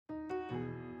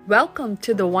Welcome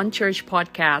to the One Church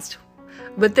podcast.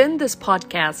 Within this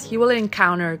podcast, you will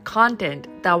encounter content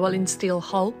that will instill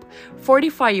hope,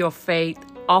 fortify your faith,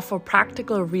 offer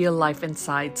practical real-life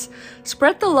insights,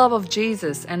 spread the love of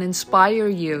Jesus, and inspire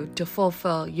you to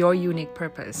fulfill your unique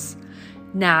purpose.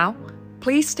 Now,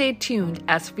 please stay tuned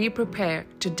as we prepare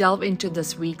to delve into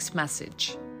this week's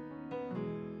message.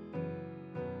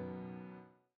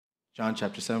 John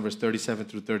chapter 7, verse 37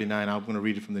 through 39. I'm going to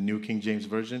read it from the New King James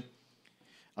Version.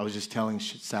 I was just showing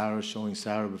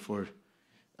Sarah before,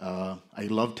 I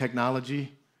love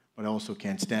technology, but I also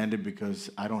can't stand it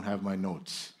because I don't have my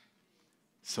notes.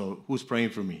 So who's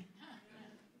praying for me?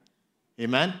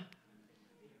 Amen?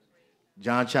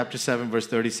 John chapter 7, verse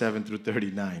 37 through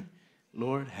 39.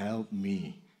 Lord, help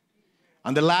me.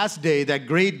 On the last day, that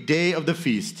great day of the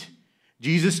feast,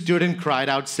 Jesus stood and cried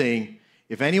out, saying,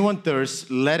 "If anyone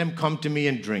thirsts, let him come to me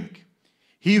and drink.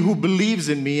 He who believes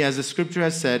in me, as the scripture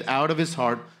has said, out of his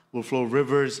heart will flow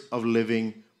rivers of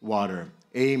living water."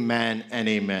 Amen and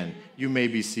amen. You may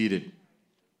be seated.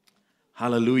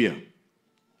 Hallelujah.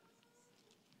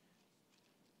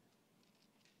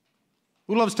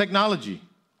 Who loves technology?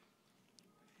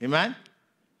 Amen?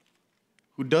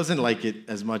 Who doesn't like it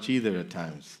as much either at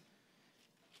times?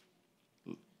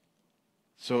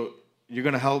 So you're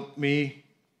going to help me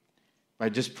by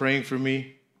just praying for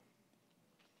me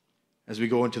as we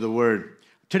go into the Word.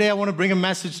 Today I want to bring a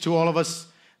message to all of us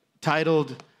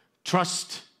titled,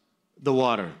 Trust the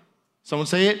Water. Someone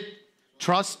say it?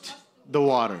 Trust the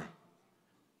water.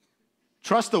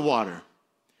 Trust the water.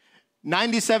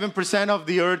 97% of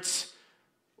the Earth's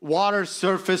water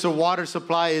surface or water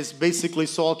supply is basically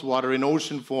salt water in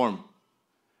ocean form.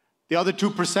 The other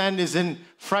 2% is in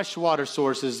freshwater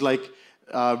sources like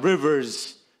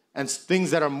rivers and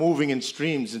things that are moving in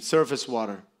streams and surface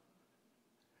water.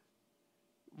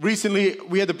 Recently,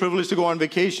 we had the privilege to go on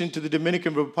vacation to the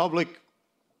Dominican Republic,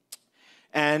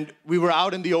 and we were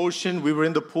out in the ocean, we were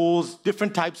in the pools,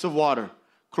 different types of water,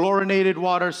 chlorinated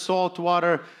water, salt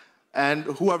water, and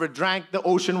whoever drank the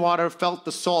ocean water felt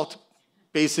the salt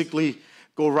basically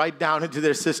go right down into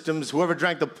their systems. Whoever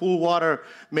drank the pool water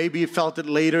maybe felt it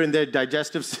later in their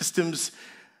digestive systems,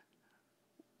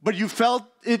 but you felt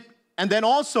it. And then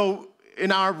also, in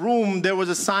our room, there was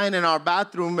a sign in our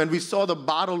bathroom, and we saw the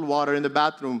bottled water in the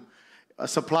bathroom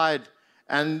supplied.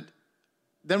 And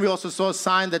then we also saw a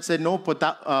sign that said, no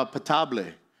potable.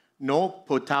 No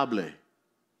potable.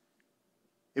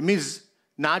 It means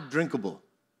not drinkable.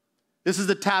 This is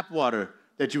the tap water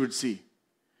that you would see.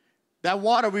 That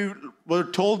water, we were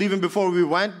told even before we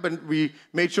went, but we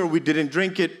made sure we didn't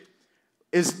drink it,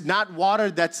 is not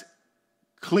water that's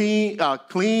clean,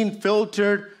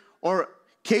 filtered, or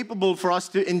capable for us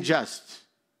to ingest.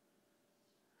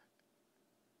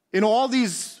 In all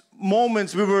these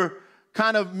moments, we were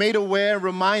kind of made aware,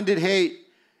 reminded, hey,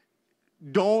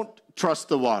 don't trust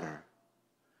the water.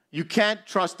 You can't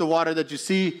trust the water that you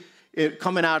see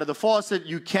coming out of the faucet.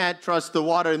 You can't trust the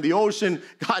water in the ocean.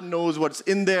 God knows what's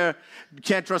in there. You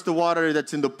can't trust the water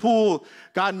that's in the pool.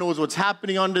 God knows what's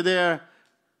happening under there.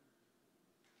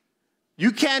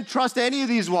 You can't trust any of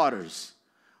these waters.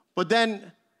 But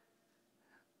then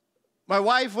my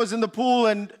wife was in the pool,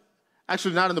 and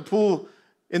actually not in the pool,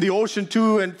 in the ocean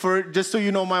too. And just so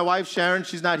you know, my wife, Sharon,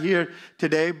 she's not here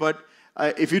today, but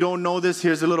if you don't know this,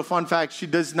 here's a little fun fact. She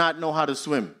does not know how to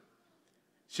swim.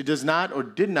 She does not or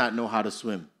did not know how to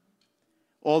swim.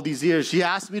 All these years, she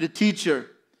asked me to teach her.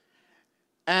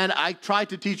 And I tried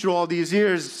to teach her all these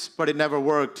years, but it never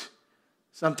worked.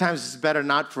 Sometimes it's better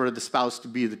not for the spouse to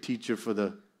be the teacher for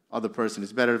the other person.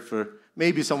 It's better for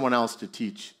maybe someone else to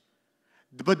teach.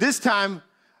 But this time,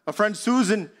 a friend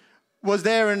Susan was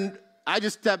there, and I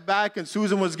just stepped back, and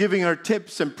Susan was giving her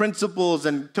tips and principles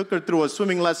and took her through a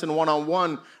swimming lesson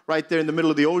one-on-one right there in the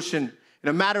middle of the ocean. In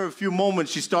a matter of a few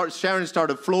moments, Sharon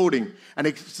started floating, and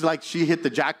it's like she hit the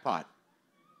jackpot.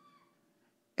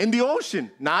 In the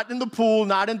ocean, not in the pool,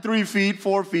 not in 3 feet,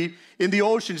 4 feet. In the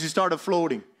ocean, she started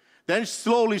floating. Then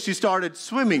slowly she started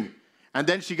swimming. And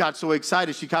then she got so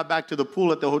excited, she got back to the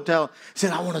pool at the hotel,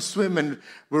 said, "I want to swim." And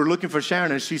we were looking for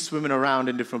Sharon, and she's swimming around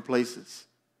in different places.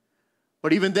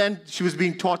 But even then, she was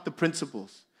being taught the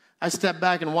principles. I stepped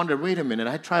back and wondered, wait a minute,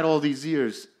 I tried all these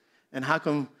years, and how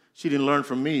come she didn't learn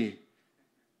from me?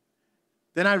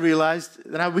 Then I realized,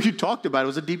 we talked about it. It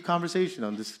was a deep conversation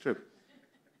on this trip.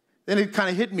 Then it kind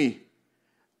of hit me.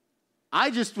 I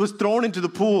just was thrown into the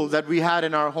pool that we had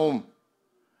in our home.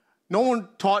 No one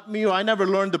taught me, or I never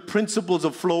learned the principles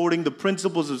of floating, the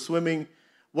principles of swimming,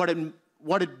 what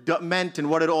it meant and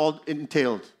what it all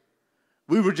entailed.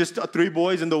 We were just 3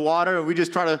 boys in the water, and we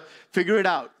just tried to figure it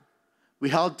out. We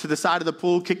held to the side of the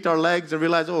pool, kicked our legs, and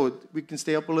realized, oh, we can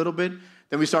stay up a little bit.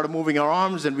 Then we started moving our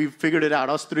arms, and we figured it out,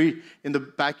 us three in the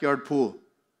backyard pool.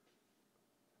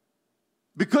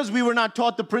 Because we were not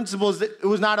taught the principles, it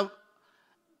was not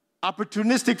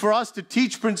opportunistic for us to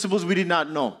teach principles we did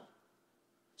not know.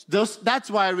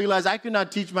 That's why I realized I could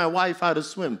not teach my wife how to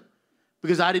swim,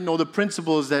 because I didn't know the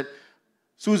principles that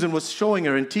Susan was showing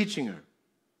her and teaching her.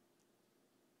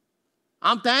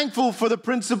 I'm thankful for the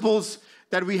principles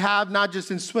that we have, not just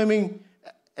in swimming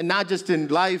and not just in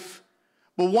life.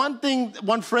 But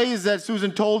one phrase that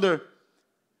Susan told her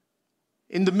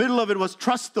in the middle of it was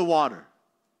trust the water.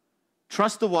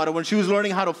 Trust the water when she was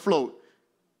learning how to float.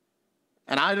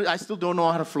 And I still don't know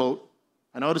how to float.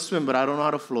 I know how to swim, but I don't know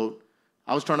how to float.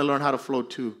 I was trying to learn how to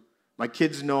float too. My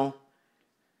kids know.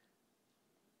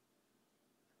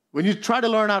 When you try to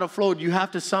learn how to float, you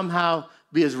have to somehow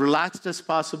be as relaxed as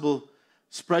possible,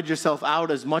 spread yourself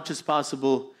out as much as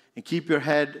possible, and keep your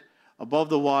head above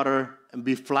the water and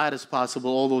be flat as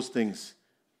possible, all those things.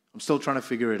 I'm still trying to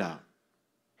figure it out.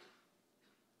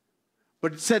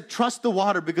 But it said, trust the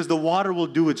water because the water will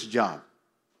do its job.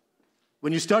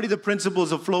 When you study the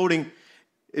principles of floating,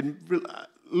 it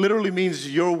literally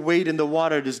means your weight in the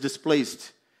water is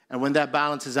displaced. And when that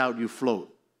balances out, you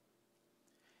float.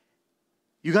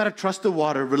 You got to trust the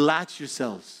water, relax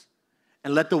yourselves,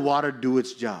 and let the water do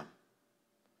its job.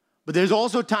 But there's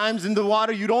also times in the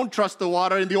water you don't trust the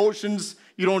water. In the oceans,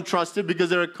 you don't trust it because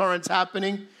there are currents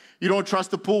happening. You don't trust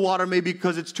the pool water maybe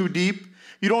because it's too deep.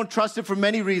 You don't trust it for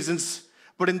many reasons.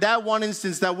 But in that one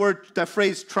instance, that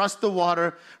phrase, trust the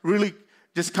water, really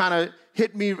just kind of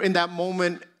hit me in that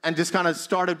moment and just kind of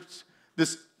started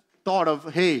this thought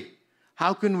of, hey,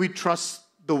 how can we trust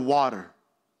the water?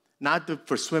 Not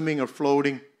for swimming or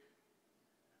floating,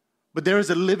 but there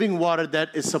is a living water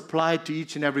that is supplied to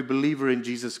each and every believer in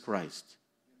Jesus Christ.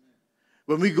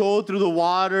 When we go through the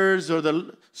waters or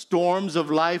the storms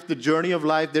of life, the journey of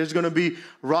life, there's going to be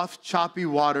rough, choppy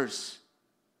waters.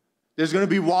 There's going to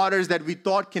be waters that we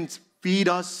thought can feed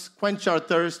us, quench our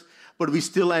thirst, but we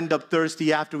still end up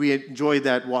thirsty after we enjoy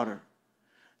that water.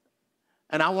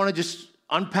 And I want to just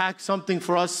unpack something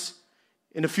for us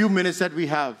in a few minutes that we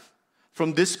have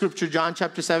from this scripture, John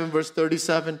chapter 7, verse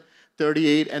 37,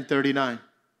 38, and 39.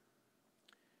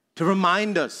 To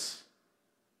remind us,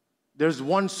 there's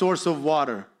one source of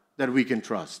water that we can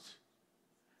trust.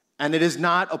 And it is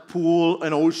not a pool,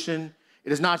 an ocean.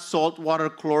 It is not salt water,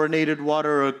 chlorinated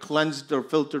water, or cleansed or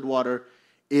filtered water.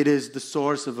 It is the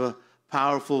source of a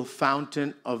powerful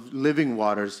fountain of living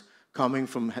waters coming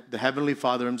from the Heavenly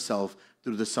Father himself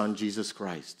through the Son, Jesus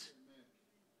Christ.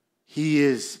 He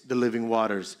is the living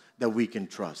waters that we can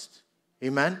trust.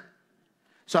 Amen?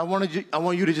 So I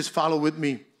want you to just follow with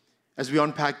me as we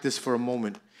unpack this for a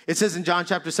moment. It says in John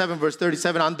chapter 7, verse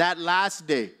 37, on that last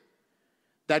day,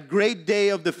 that great day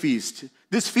of the feast.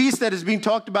 This feast that is being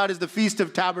talked about is the Feast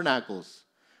of Tabernacles.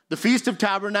 The Feast of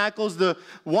Tabernacles, the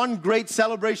one great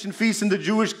celebration feast in the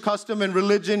Jewish custom and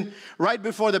religion, right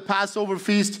before the Passover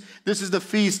feast. This is the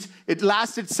feast. It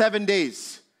lasted 7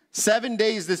 days. 7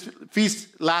 days this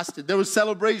feast lasted. There was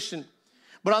celebration.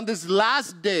 But on this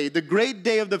last day, the great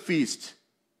day of the feast,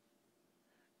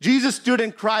 Jesus stood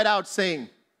and cried out saying,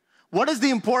 what is the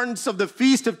importance of the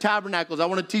Feast of Tabernacles? I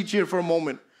want to teach you for a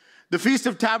moment. The Feast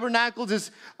of Tabernacles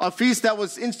is a feast that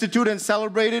was instituted and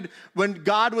celebrated when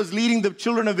God was leading the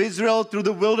children of Israel through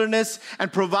the wilderness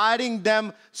and providing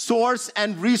them source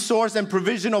and resource and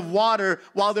provision of water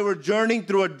while they were journeying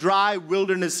through a dry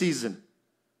wilderness season.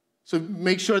 So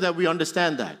make sure that we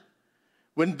understand that.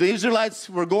 When the Israelites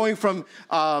were going from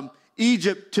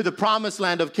Egypt to the promised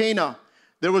land of Canaan,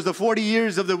 there was the 40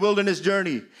 years of the wilderness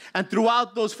journey. And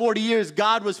throughout those 40 years,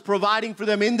 God was providing for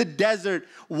them in the desert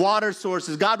water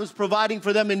sources. God was providing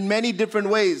for them in many different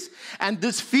ways. And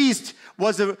this feast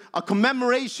was a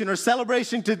commemoration or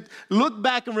celebration to look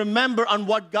back and remember on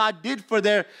what God did for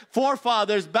their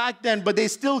forefathers back then, but they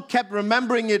still kept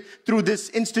remembering it through this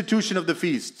institution of the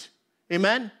feast.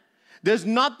 Amen? There's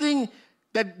nothing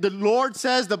that the Lord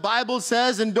says, the Bible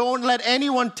says, and don't let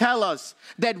anyone tell us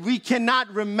that we cannot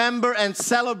remember and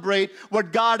celebrate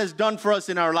what God has done for us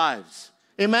in our lives.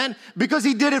 Amen? Because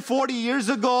he did it 40 years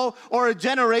ago or a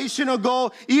generation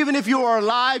ago, even if you are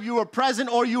alive, you were present,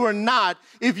 or you are not,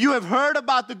 if you have heard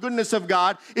about the goodness of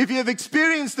God, if you have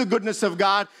experienced the goodness of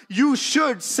God, you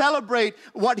should celebrate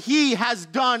what he has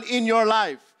done in your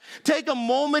life. Take a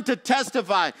moment to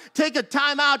testify. Take a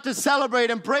time out to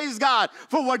celebrate and praise God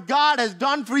for what God has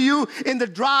done for you in the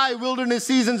dry wilderness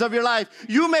seasons of your life.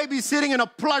 You may be sitting in a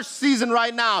plush season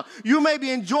right now. You may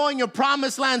be enjoying your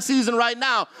promised land season right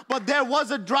now, but there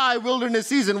was a dry wilderness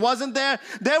season, wasn't there?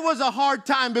 There was a hard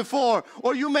time before,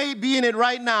 or you may be in it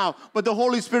right now, but the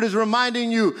Holy Spirit is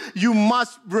reminding you, you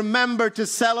must remember to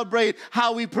celebrate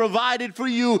how He provided for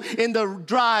you in the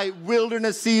dry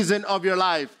wilderness season of your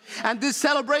life. And this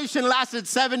celebration lasted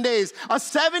 7 days. A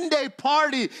 7-day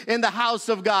party in the house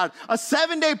of God. A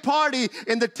 7-day party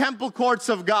in the temple courts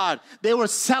of God. They were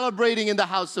celebrating in the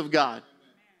house of God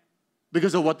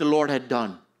because of what the Lord had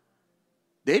done.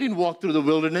 They didn't walk through the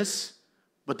wilderness,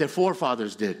 but their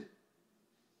forefathers did.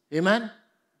 Amen?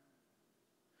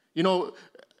 You know,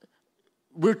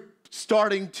 we're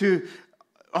starting to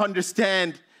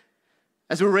understand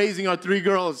as we're raising our 3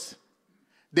 girls.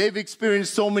 They've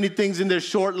experienced so many things in their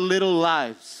short little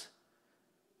lives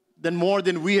than more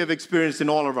than we have experienced in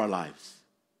all of our lives.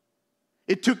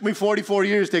 It took me 44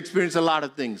 years to experience a lot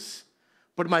of things.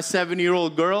 But my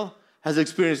 7-year-old girl has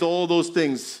experienced all those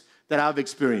things that I've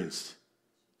experienced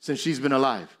since she's been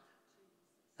alive.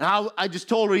 And I just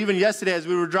told her, even yesterday as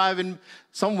we were driving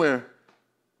somewhere,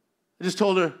 I just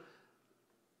told her,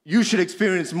 you should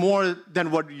experience more than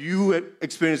what you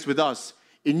experienced with us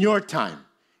in your time.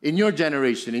 In your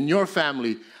generation, in your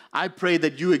family. I pray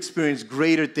that you experience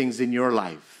greater things in your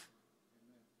life.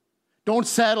 Don't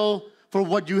settle for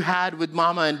what you had with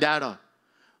mama and dada.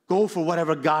 Go for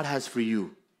whatever God has for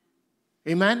you.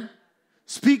 Amen?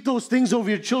 Speak those things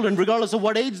over your children, regardless of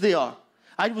what age they are.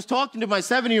 I was talking to my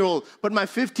 7-year-old, but my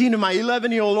 15 and my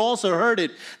 11-year-old also heard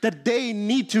it, that they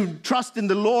need to trust in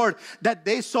the Lord, that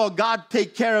they saw God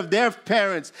take care of their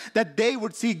parents, that they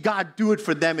would see God do it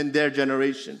for them in their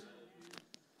generation.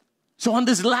 So on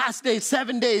this last day,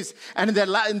 7 days, and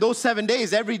in those 7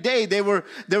 days, every day there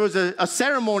was a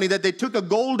ceremony that they took a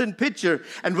golden pitcher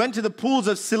and went to the pools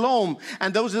of Siloam,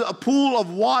 and there was a pool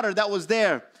of water that was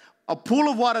there. A pool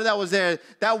of water that was there.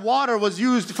 That water was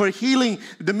used for healing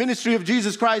the ministry of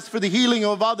Jesus Christ, for the healing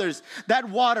of others. That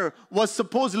water was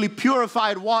supposedly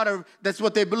purified water. That's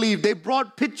what they believed. They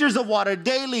brought pitchers of water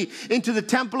daily into the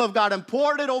temple of God and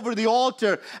poured it over the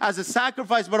altar as a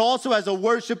sacrifice, but also as a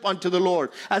worship unto the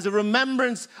Lord, as a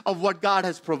remembrance of what God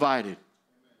has provided.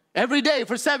 Every day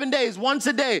for 7 days, once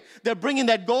a day, they're bringing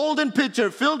that golden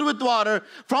pitcher filled with water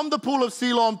from the pool of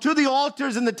Siloam to the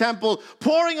altars in the temple,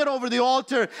 pouring it over the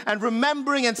altar and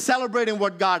remembering and celebrating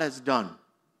what God has done.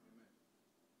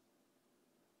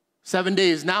 7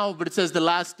 days now, but it says the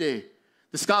last day.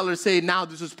 The scholars say now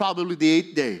this was probably the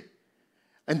 8th day.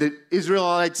 And the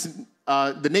Israelites,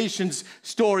 the nation's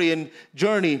story and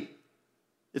journey,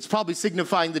 it's probably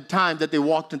signifying the time that they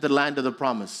walked into the land of the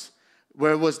promise,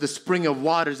 where it was the spring of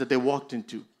waters that they walked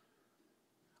into.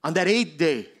 On that 8th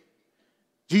day,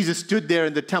 Jesus stood there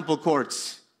in the temple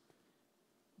courts.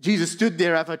 Jesus stood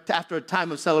there after a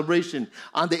time of celebration.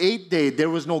 On the 8th day, there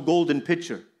was no golden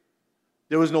pitcher.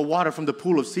 There was no water from the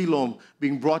pool of Siloam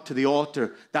being brought to the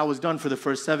altar. That was done for the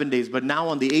first 7 days. But now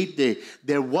on the 8th day,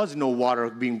 there was no water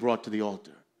being brought to the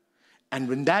altar.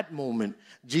 And in that moment,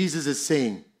 Jesus is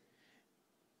saying,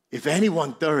 if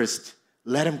anyone thirsts,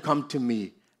 let him come to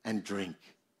me and drink.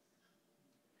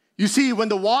 You see, when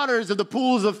the waters of the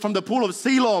pools from the pool of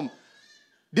Siloam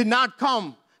did not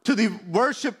come to the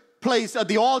worship place at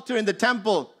the altar in the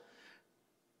temple,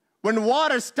 when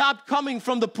water stopped coming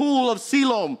from the pool of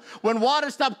Siloam, when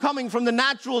water stopped coming from the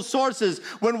natural sources,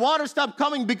 when water stopped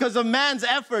coming because of man's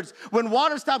efforts, when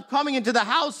water stopped coming into the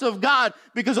house of God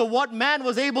because of what man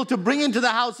was able to bring into the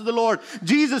house of the Lord,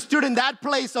 Jesus stood in that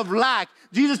place of lack.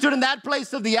 Jesus stood in that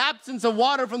place of the absence of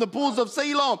water from the pools of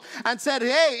Siloam and said,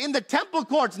 hey, in the temple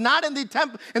courts, not in the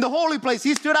temple, in the holy place.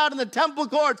 He stood out in the temple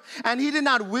courts and he did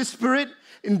not whisper it.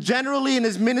 And generally in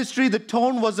his ministry, the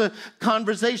tone was a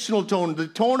conversational tone. The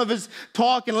tone of his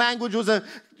talk and language was a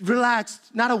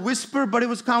relaxed, not a whisper, but it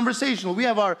was conversational. We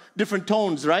have our different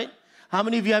tones, right? How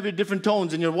many of you have your different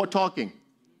tones in your talking?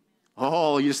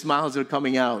 Oh, your smiles are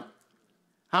coming out.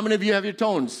 How many of you have your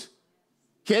tones?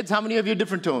 Kids, how many of you have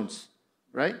different tones?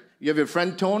 Right? You have your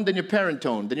friend tone, then your parent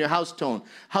tone, then your house tone.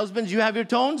 Husbands, you have your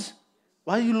tones?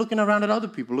 Why are you looking around at other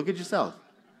people? Look at yourself.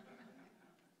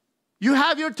 You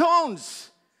have your tones.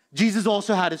 Jesus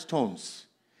also had his tones.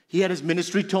 He had his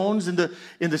ministry tones in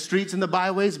the streets and the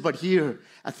byways, but here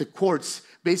at the courts,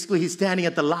 basically he's standing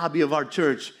at the lobby of our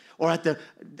church or at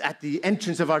the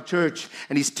entrance of our church,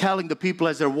 and he's telling the people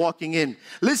as they're walking in,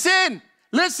 listen,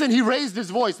 listen. He raised his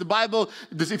voice. The Bible,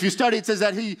 if you study, it says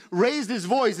that he raised his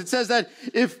voice. It says that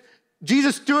if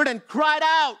Jesus stood and cried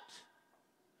out,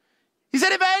 he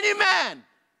said, if any man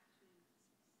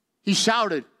He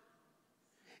shouted,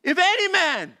 if any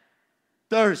man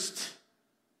thirst,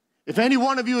 if any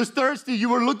one of you is thirsty, you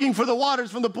were looking for the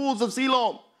waters from the pools of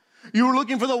Siloam. You were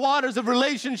looking for the waters of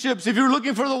relationships. If you're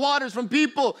looking for the waters from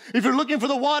people, if you're looking for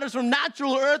the waters from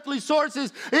natural or earthly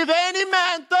sources, if any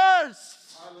man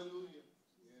thirsts. Hallelujah.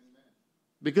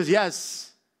 Because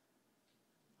yes,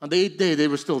 on the 8th day, they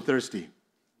were still thirsty.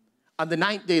 On the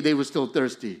 9th day, they were still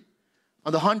thirsty.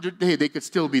 On the 100th day, they could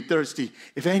still be thirsty.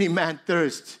 If any man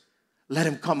thirst, let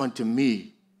him come unto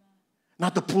me.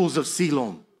 Not the pools of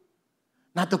Siloam,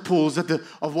 not the pools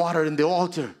of water in the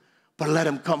altar, but let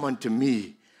him come unto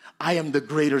me. I am the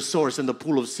greater source in the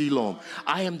pool of Siloam.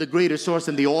 I am the greater source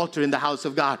in the altar in the house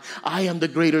of God. I am the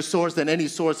greater source than any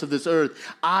source of this earth.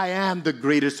 I am the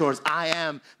greater source. I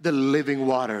am the living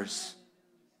waters.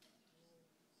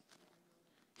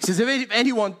 He says, if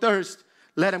anyone thirsts,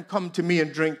 let him come to me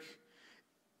and drink.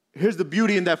 Here's the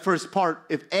beauty in that first part.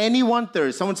 If anyone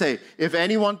thirsts, someone say, if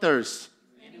anyone thirsts.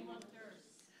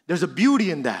 There's a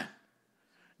beauty in that.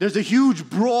 There's a huge,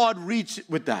 broad reach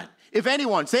with that. If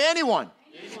anyone, say anyone.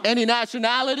 Any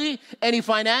nationality, any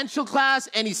financial class,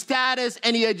 any status,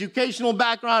 any educational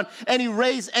background, any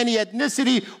race, any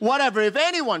ethnicity, whatever. If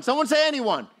anyone, someone say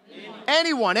anyone.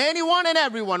 Anyone and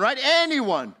everyone, right?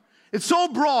 Anyone. It's so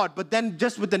broad, but then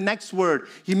just with the next word,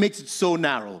 he makes it so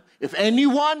narrow. If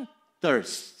anyone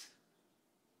thirsts.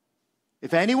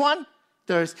 If anyone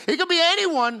thirsts. It could be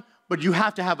anyone, but you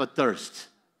have to have a thirst.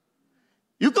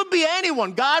 You could be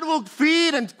anyone. God will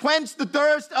feed and quench the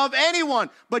thirst of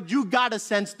anyone. But you got to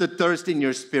sense the thirst in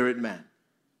your spirit, man.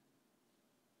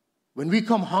 When we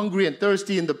come hungry and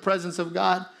thirsty in the presence of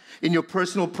God, in your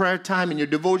personal prayer time, in your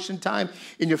devotion time,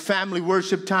 in your family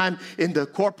worship time, in the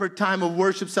corporate time of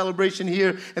worship celebration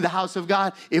here in the house of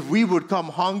God, if we would come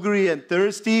hungry and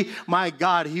thirsty, my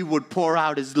God, he would pour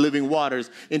out his living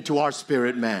waters into our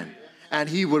spirit, man. And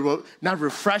he would not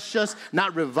refresh us,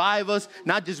 not revive us,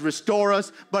 not just restore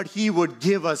us, but he would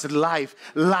give us life,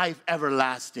 life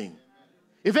everlasting.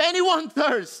 If anyone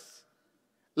thirsts,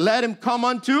 let him come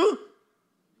unto,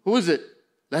 who is it?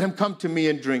 Let him come to me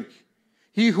and drink.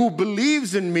 He who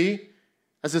believes in me,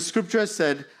 as the scripture has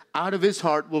said, out of his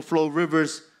heart will flow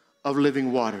rivers of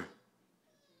living water.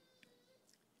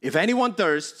 If anyone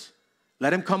thirsts,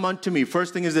 let him come unto me.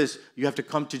 First thing is this, you have to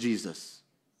come to Jesus.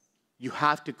 You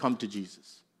have to come to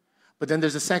Jesus. But then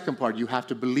there's a second part. You have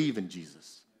to believe in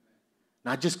Jesus.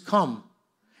 Not just come.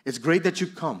 It's great that you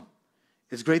come.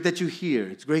 It's great that you hear.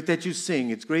 It's great that you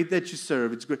sing. It's great that you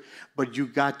serve. It's great. But you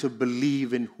got to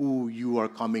believe in who you are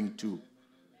coming to.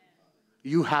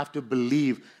 You have to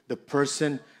believe the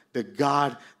person, the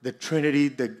God, the Trinity,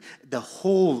 the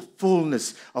whole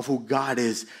fullness of who God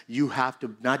is. You have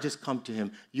to not just come to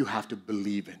him. You have to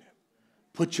believe in him.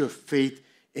 Put your faith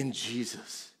in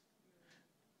Jesus.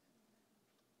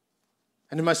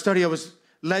 And in my study, I was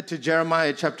led to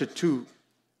Jeremiah chapter 2,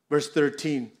 verse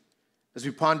 13, as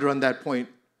we ponder on that point.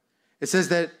 It says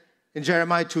that in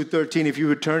Jeremiah 2:13, if you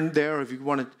would turn there, or if you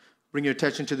want to bring your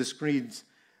attention to the screens,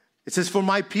 it says, for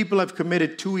my people have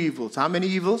committed 2 evils. How many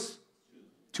evils?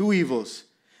 2 evils.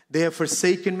 They have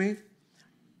forsaken me,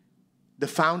 the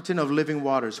fountain of living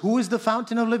waters. Who is the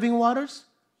fountain of living waters?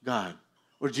 God,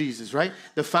 or Jesus, right?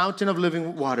 The fountain of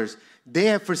living waters. They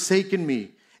have forsaken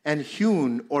me, and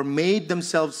hewn or made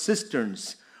themselves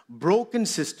cisterns, broken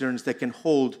cisterns that can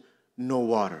hold no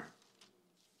water.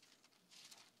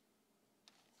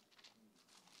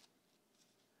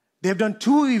 They have done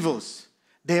 2 evils.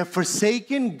 They have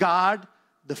forsaken God,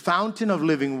 the fountain of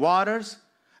living waters,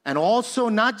 and also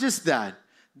not just that.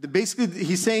 Basically,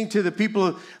 he's saying to the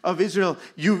people of Israel,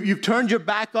 you've turned your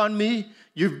back on me.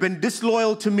 You've been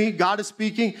disloyal to me. God is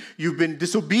speaking. You've been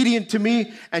disobedient to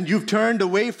me, and you've turned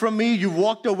away from me. You've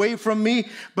walked away from me.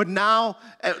 But now,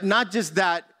 not just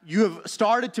that, you have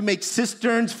started to make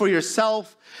cisterns for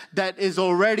yourself that is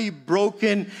already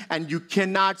broken, and you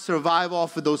cannot survive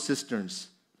off of those cisterns.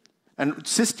 And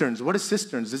cisterns, what is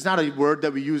cisterns? It's not a word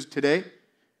that we use today.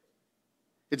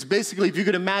 It's basically, if you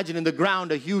could imagine in the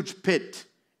ground, a huge pit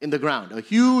in the ground, a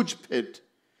huge pit.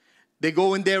 They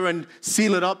go in there and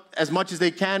seal it up as much as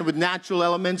they can with natural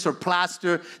elements or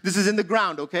plaster. This is in the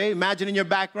ground, okay? Imagine in your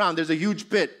background, there's a huge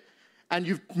pit. And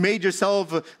you've made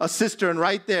yourself a cistern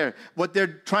right there. What they're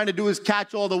trying to do is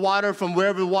catch all the water from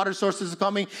wherever the water sources are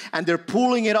coming, and they're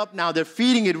pooling it up now. They're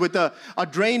feeding it with a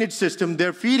drainage system.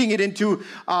 They're feeding it into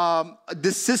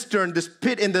this cistern, this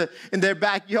pit in their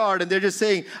backyard, and they're just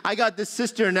saying, I got this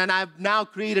cistern, and I've now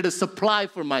created a supply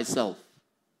for myself.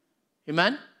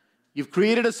 Amen? You've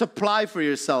created a supply for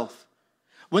yourself.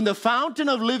 When the fountain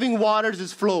of living waters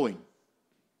is flowing,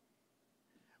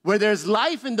 where there's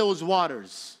life in those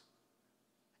waters,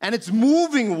 and it's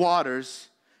moving waters,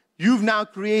 you've now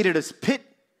created a pit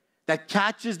that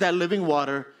catches that living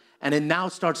water, and it now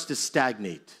starts to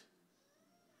stagnate.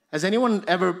 Has anyone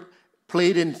ever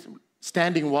played in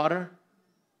standing water?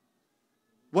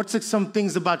 What's some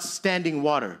things about standing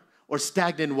water or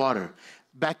stagnant water?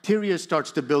 Bacteria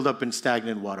starts to build up in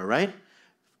stagnant water, right?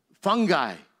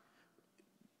 Fungi,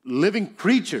 living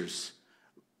creatures,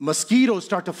 mosquitoes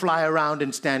start to fly around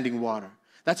in standing water.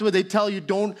 That's why they tell you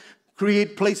don't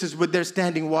create places with their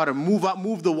standing water.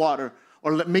 Move the water,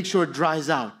 or make sure it dries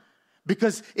out.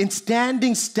 Because in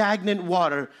standing stagnant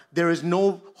water, there is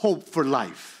no hope for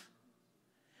life.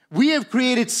 We have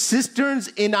created cisterns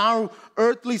in our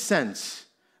earthly sense.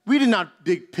 We did not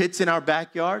dig pits in our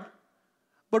backyard,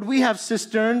 but we have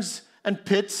cisterns and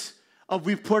pits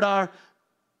we've put our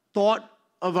thought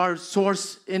of our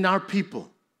source in our people.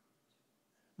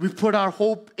 We've put our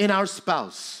hope in our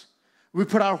spouse. We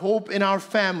put our hope in our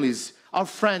families, our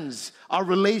friends, our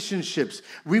relationships.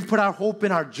 We've put our hope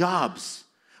in our jobs.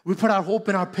 We put our hope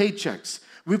in our paychecks.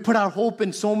 We put our hope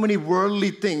in so many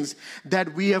worldly things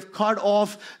that we have cut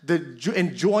off the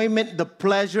enjoyment, the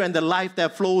pleasure, and the life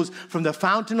that flows from the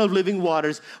fountain of living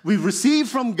waters. We receive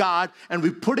from God, and we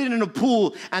put it in a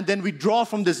pool, and then we draw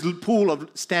from this pool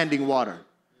of standing water.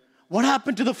 What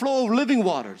happened to the flow of living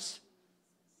waters?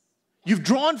 You've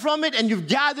drawn from it, and you've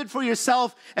gathered for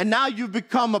yourself, and now you've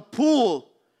become a pool.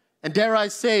 And dare I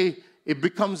say, it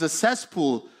becomes a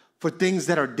cesspool for things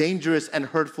that are dangerous and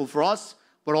hurtful for us,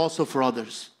 but also for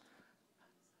others.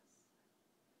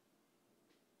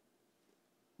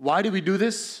 Why do we do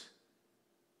this?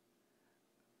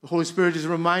 The Holy Spirit just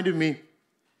reminded me,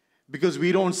 because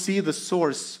we don't see the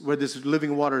source where this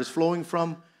living water is flowing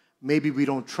from. Maybe we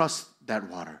don't trust that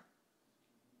water.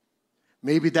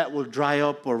 Maybe that will dry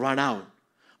up or run out.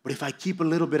 But if I keep a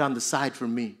little bit on the side for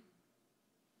me,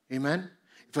 amen?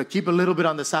 If I keep a little bit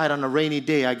on the side on a rainy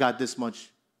day, I got this much.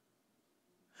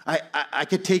 I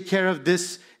could take care of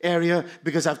this area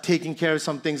because I've taken care of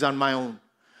some things on my own.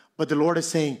 But the Lord is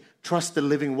saying, trust the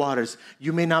living waters.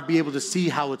 You may not be able to see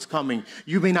how it's coming.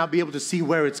 You may not be able to see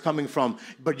where it's coming from.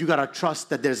 But you got to trust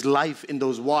that there's life in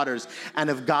those waters. And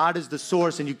if God is the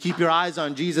source and you keep your eyes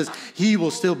on Jesus, He will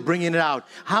still bring it out.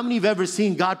 How many of you have ever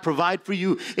seen God provide for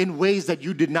you in ways that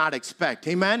you did not expect?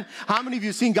 Amen? How many of you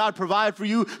have seen God provide for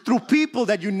you through people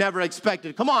that you never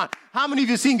expected? Come on. How many of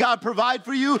you have seen God provide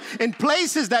for you in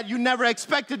places that you never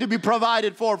expected to be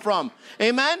provided for from?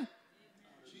 Amen?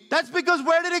 That's because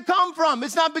where did it come from?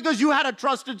 It's not because you had a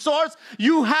trusted source.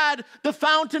 You had the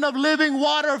fountain of living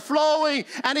water flowing,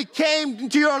 and it came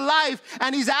into your life.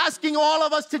 And He's asking all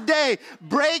of us today,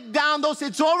 break down those.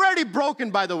 It's already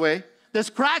broken, by the way. There's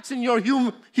cracks in your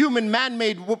human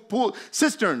man-made pool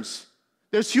cisterns.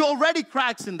 There's already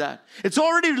cracks in that. It's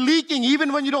already leaking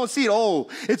even when you don't see it. Oh,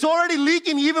 it's already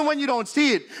leaking even when you don't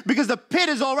see it, because the pit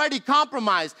is already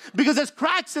compromised, because there's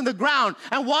cracks in the ground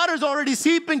and water's already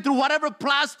seeping through whatever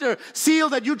plaster seal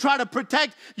that you try to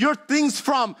protect your things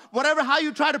from, how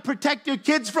you try to protect your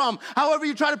kids from, however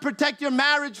you try to protect your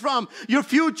marriage from, your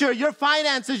future, your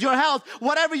finances, your health,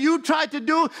 whatever you try to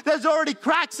do, there's already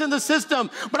cracks in the system.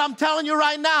 But I'm telling you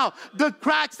right now, the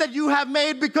cracks that you have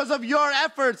made because of your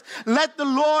efforts, let the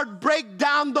Lord break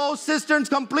down those cisterns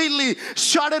completely.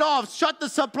 Shut it off. Shut the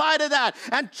supply to that.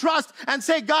 And trust and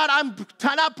say, God, I'm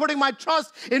not putting my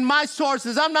trust in my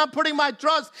sources. I'm not putting my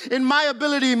trust in my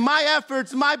ability, my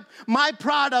efforts, my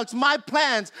products, my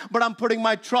plans. But I'm putting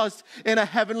my trust in a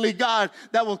heavenly God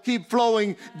that will keep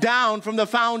flowing down from the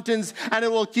fountains, and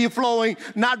it will keep flowing,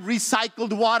 not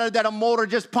recycled water that a motor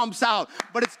just pumps out,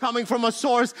 but it's coming from a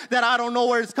source that I don't know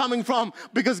where it's coming from,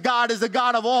 because God is the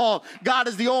God of all. God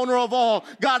is the owner of all.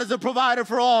 God is the provider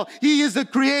for all. He is the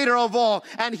creator of all,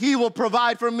 and He will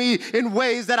provide for me in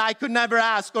ways that I could never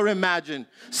ask or imagine.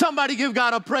 Somebody give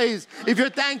God a praise if you're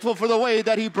thankful for the way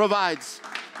that He provides.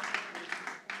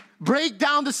 Break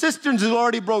down the cisterns. Is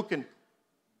already broken.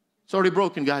 It's already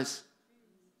broken, guys.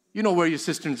 You know where your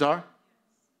cisterns are.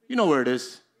 You know where it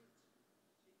is.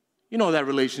 You know that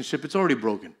relationship. It's already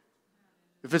broken.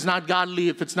 If it's not godly,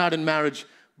 if it's not in marriage,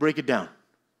 break it down.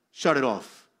 Shut it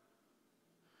off.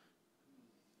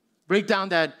 Break down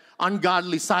that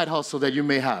ungodly side hustle that you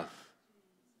may have.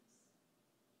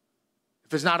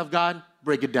 If it's not of God,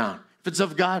 break it down. If it's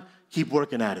of God, keep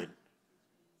working at it.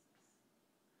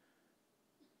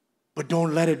 But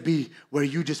don't let it be where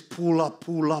you just pull up,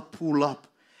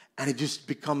 and it just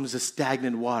becomes a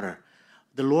stagnant water.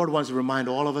 The Lord wants to remind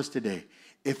all of us today,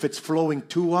 if it's flowing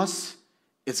to us,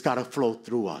 it's got to flow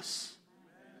through us.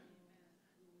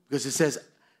 Because it says,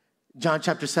 John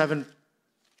chapter 7,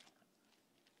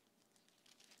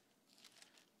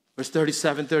 verse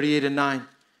 37, 38, and 9.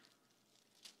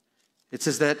 It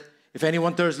says that if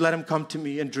anyone thirsts, let him come to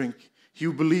me and drink. He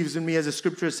who believes in me, as the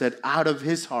scripture said, out of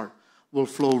his heart will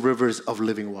flow rivers of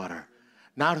living water.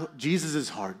 Not Jesus'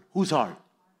 heart. Whose heart?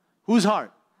 Whose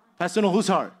heart? Pastor, no, whose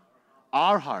heart?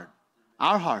 Our heart.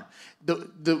 Our heart.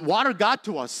 The water got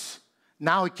to us.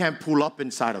 Now it can't pool up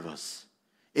inside of us.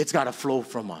 It's got to flow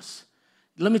from us.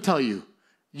 Let me tell you,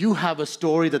 you have a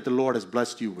story that the Lord has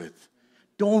blessed you with.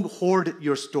 Don't hoard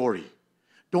your story.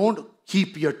 Don't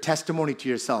keep your testimony to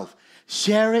yourself.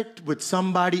 Share it with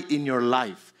somebody in your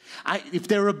life. If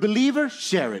they're a believer,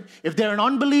 share it. If they're an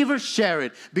unbeliever, share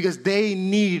it, because they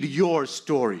need your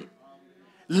story.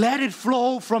 Let it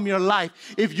flow from your life.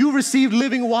 If you receive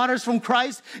living waters from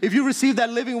Christ, if you receive that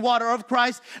living water of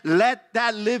Christ, let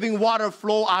that living water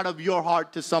flow out of your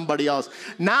heart to somebody else.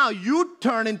 Now you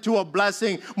turn into a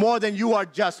blessing more than you are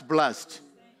just blessed.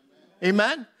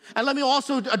 Amen? And let me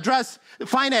also address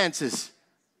finances.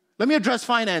 Let me address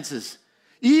finances.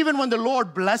 Even when the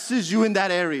Lord blesses you in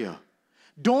that area,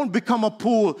 don't become a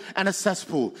pool and a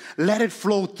cesspool. Let it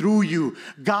flow through you.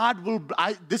 God will,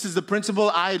 this is the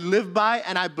principle I live by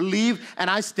and I believe and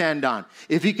I stand on.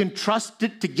 If He can trust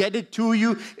it to get it to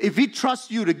you, if He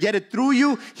trusts you to get it through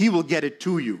you, He will get it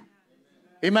to you.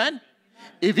 Amen?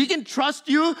 If He can trust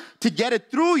you to get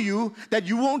it through you, that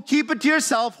you won't keep it to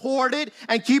yourself, hoard it,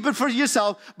 and keep it for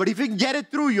yourself, but if He can get it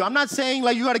through you, I'm not saying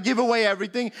like you got to give away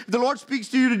everything. If the Lord speaks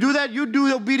to you to do that, you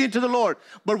do obedient to the Lord.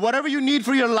 But whatever you need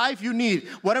for your life, you need.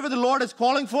 Whatever the Lord is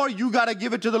calling for, you got to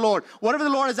give it to the Lord. Whatever the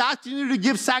Lord is asking you to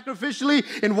give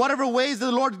sacrificially, in whatever ways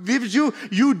the Lord gives you,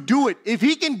 you do it. If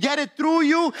He can get it through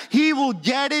you, He will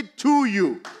get it to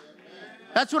you.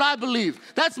 That's what I believe.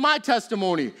 That's my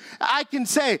testimony. I can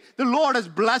say the Lord has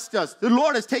blessed us. The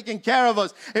Lord has taken care of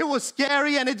us. It was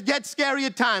scary and it gets scary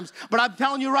at times. But I'm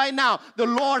telling you right now, the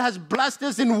Lord has blessed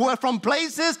us from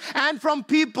places and from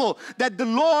people that the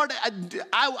Lord,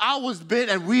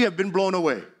 we have been blown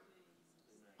away.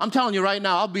 I'm telling you right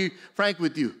now, I'll be frank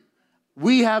with you.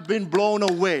 We have been blown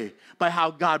away by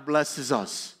how God blesses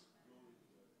us.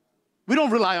 We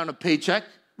don't rely on a paycheck.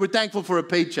 We're thankful for a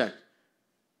paycheck.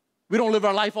 We don't live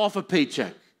our life off a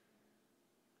paycheck.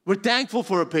 We're thankful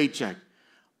for a paycheck.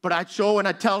 But I show and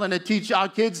I tell and I teach our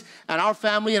kids and our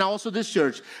family and also this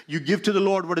church, you give to the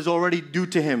Lord what is already due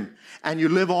to Him. And you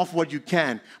live off what you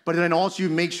can. But then also you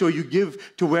make sure you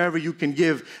give to wherever you can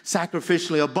give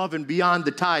sacrificially, above and beyond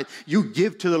the tithe. You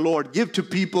give to the Lord. Give to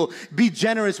people. Be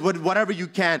generous with whatever you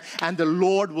can. And the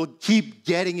Lord will keep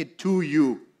getting it to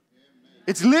you.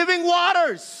 It's living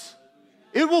waters.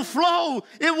 It will flow.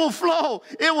 It will flow.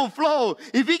 It will flow.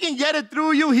 If He can get it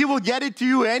through you, He will get it to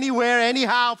you anywhere,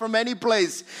 anyhow, from any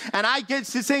place. And I get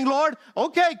to saying, Lord,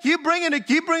 okay, keep bringing it.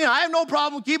 Keep bringing it. I have no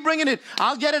problem. Keep bringing it.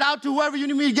 I'll get it out to whoever you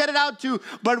need me to get it out to.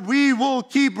 But we will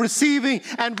keep receiving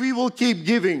and we will keep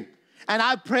giving. And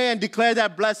I pray and declare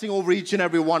that blessing over each and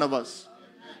every one of us.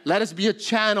 Let us be a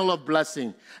channel of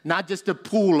blessing, not just a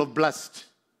pool of blessed.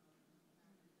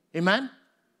 Amen?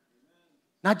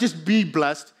 Not just be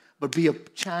blessed, but be a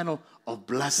channel of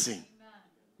blessing. Amen.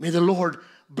 May the Lord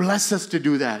bless us to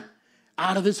do that.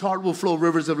 Out of His heart will flow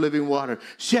rivers of living water.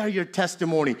 Share your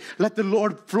testimony. Let the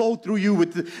Lord flow through you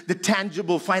with the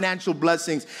tangible financial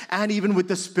blessings and even with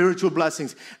the spiritual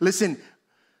blessings. Listen,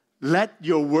 let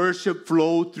your worship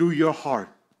flow through your heart.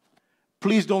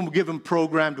 Please don't give Him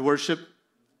programmed worship.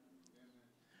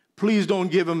 Please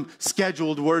don't give Him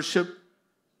scheduled worship.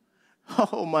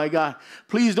 Oh my God.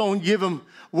 Please don't give Him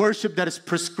worship that is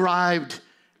prescribed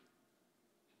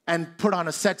and put on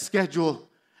a set schedule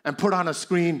and put on a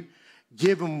screen.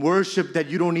 Give Him worship that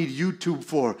you don't need YouTube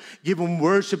for. Give Him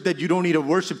worship that you don't need a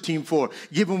worship team for.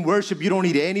 Give Him worship you don't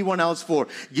need anyone else for.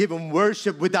 Give Him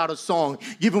worship without a song.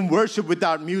 Give Him worship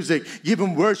without music. Give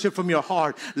Him worship from your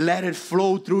heart. Let it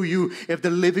flow through you. If the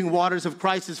living waters of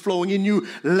Christ is flowing in you,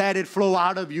 let it flow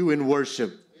out of you in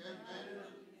worship.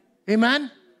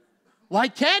 Amen? Why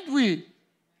can't we?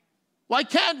 Why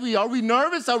can't we? Are we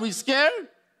nervous? Are we scared?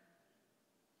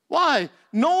 Why?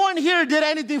 No one here did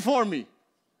anything for me.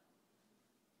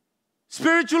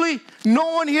 Spiritually,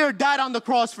 no one here died on the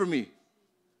cross for me.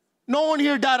 No one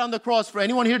here died on the cross for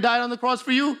anyone here died on the cross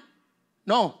for you?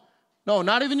 No. No,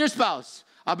 not even your spouse.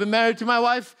 I've been married to my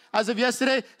wife as of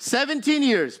yesterday, 17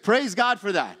 years. Praise God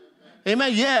for that.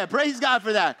 Amen. Yeah, praise God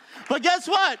for that. But guess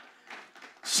what?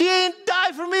 She ain't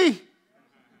died for me.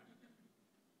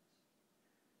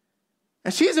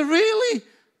 And she's a really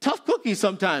tough cookie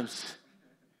sometimes.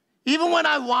 Even when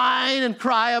I whine and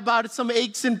cry about it, some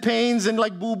aches and pains and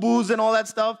like boo-boos and all that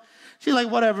stuff, she's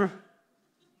like, whatever.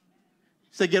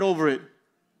 She said, get over it.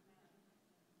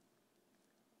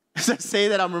 As I say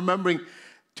that,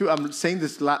 I'm saying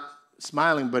this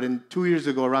smiling, but 2 years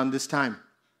ago around this time,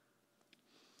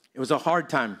 It was a hard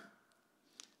time.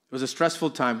 It was a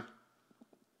stressful time.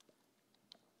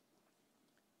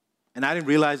 And I didn't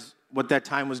realize what that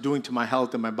time was doing to my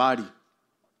health and my body.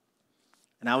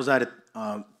 And I was at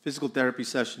a physical therapy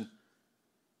session,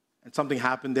 and something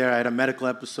happened there. I had a medical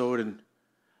episode, and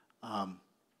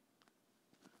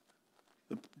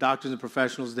the doctors and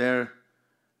professionals there,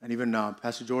 and even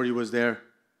Pastor Jordy was there.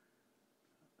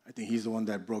 I think he's the one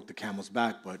that broke the camel's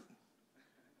back, but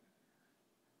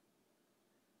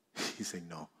he's saying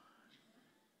no.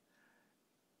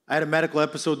 I had a medical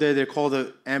episode there. They called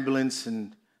the ambulance,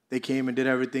 and they came and did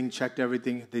everything, checked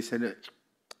everything. They said,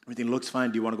 everything looks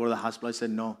fine. Do you want to go to the hospital? I said,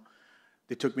 no.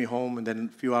 They took me home, and then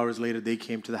a few hours later, they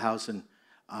came to the house, and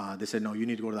they said, no, you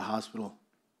need to go to the hospital.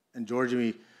 And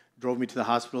Georgie drove me to the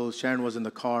hospital. Sharon was in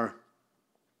the car,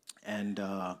 and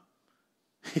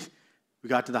we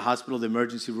got to the hospital, the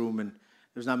emergency room, and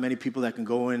there's not many people that can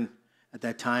go in at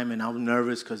that time, and I was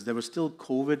nervous because there was still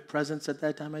COVID presence at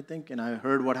that time, I think, and I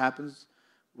heard what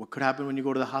could happen when you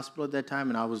go to the hospital at that time,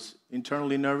 and I was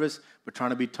internally nervous, but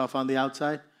trying to be tough on the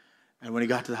outside. And when he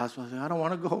got to the hospital, I was like, I don't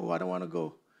want to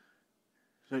go.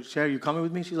 So, Sherry, you coming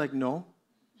with me? She's like, no.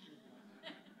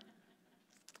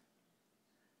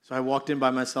 So I walked in by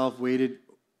myself, waited,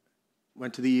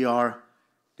 went to the ER,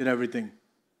 did everything.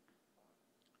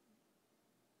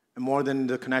 And more than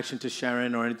the connection to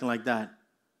Sharon or anything like that,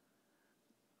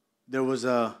 there was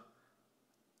a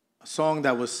song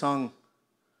that was sung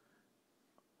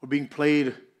or being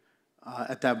played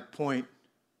at that point.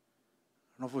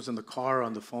 I don't know if it was in the car or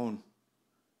on the phone.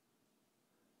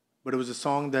 But it was a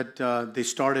song that they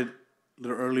started a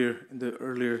little earlier, in the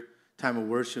earlier time of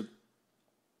worship.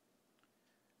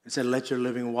 It said, let your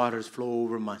living waters flow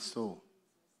over my soul.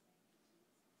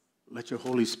 Let your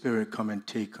Holy Spirit come and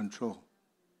take control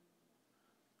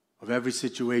of every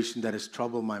situation that has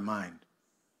troubled my mind.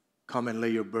 Come and lay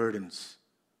your burdens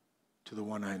to the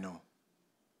one I know.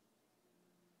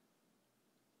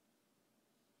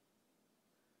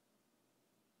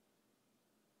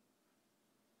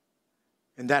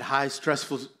 In that high,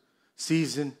 stressful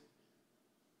season, I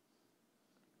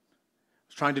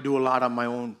was trying to do a lot on my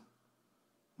own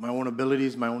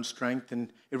abilities, my own strength,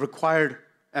 and it required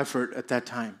effort at that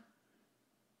time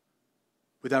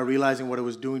without realizing what it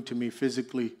was doing to me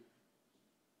physically,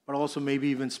 but also maybe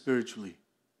even spiritually.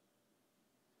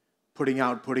 Putting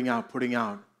out,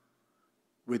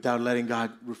 without letting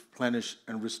God replenish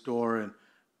and restore and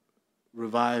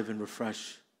revive and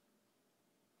refresh.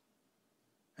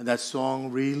 And that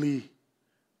song really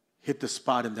hit the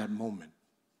spot in that moment.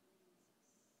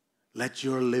 Let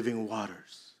your living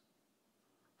waters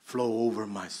flow over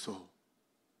my soul.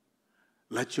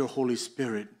 Let your Holy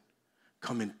Spirit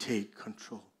come and take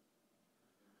control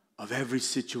of every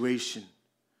situation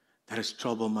that has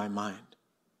troubled my mind.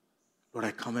 Lord,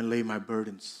 I come and lay my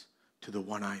burdens to the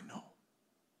one I know.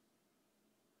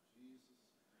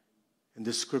 In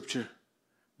this scripture,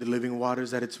 the living waters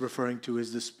that it's referring to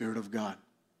is the Spirit of God.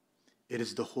 It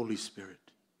is the Holy Spirit.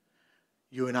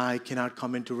 You and I cannot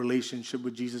come into relationship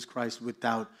with Jesus Christ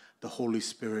without the Holy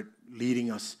Spirit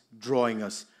leading us, drawing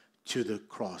us to the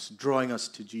cross, drawing us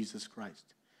to Jesus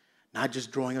Christ. Not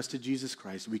just drawing us to Jesus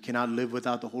Christ. We cannot live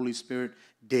without the Holy Spirit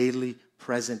daily,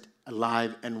 present,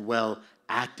 alive, and well,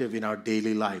 active in our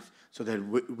daily life so that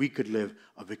we could live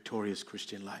a victorious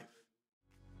Christian life.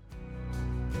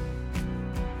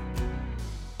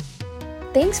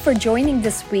 Thanks for joining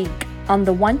this week on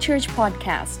the One Church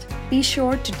podcast. Be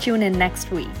sure to tune in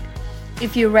next week.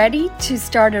 If you're ready to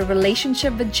start a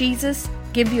relationship with Jesus,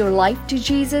 give your life to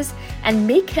Jesus, and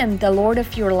make Him the Lord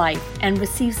of your life and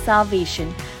receive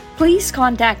salvation, please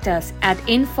contact us at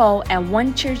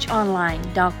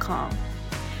info@onechurchonline.com.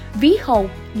 We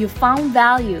hope you found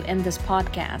value in this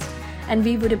podcast, and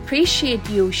we would appreciate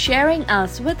you sharing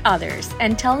us with others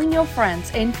and telling your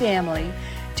friends and family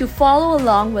to follow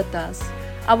along with us.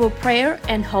 Our prayer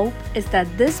and hope is that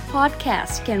this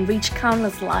podcast can reach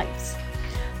countless lives.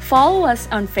 Follow us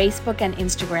on Facebook and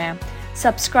Instagram.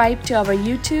 Subscribe to our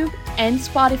YouTube and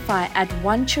Spotify at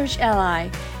One Church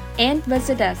LI, and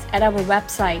visit us at our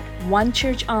website,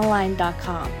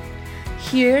 onechurchonline.com.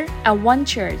 Here at One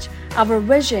Church, our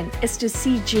vision is to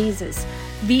see Jesus.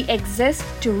 We exist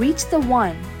to reach the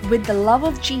one with the love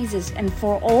of Jesus and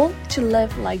for all to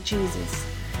live like Jesus.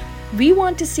 We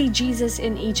want to see Jesus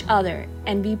in each other,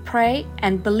 and we pray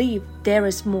and believe there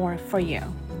is more for you.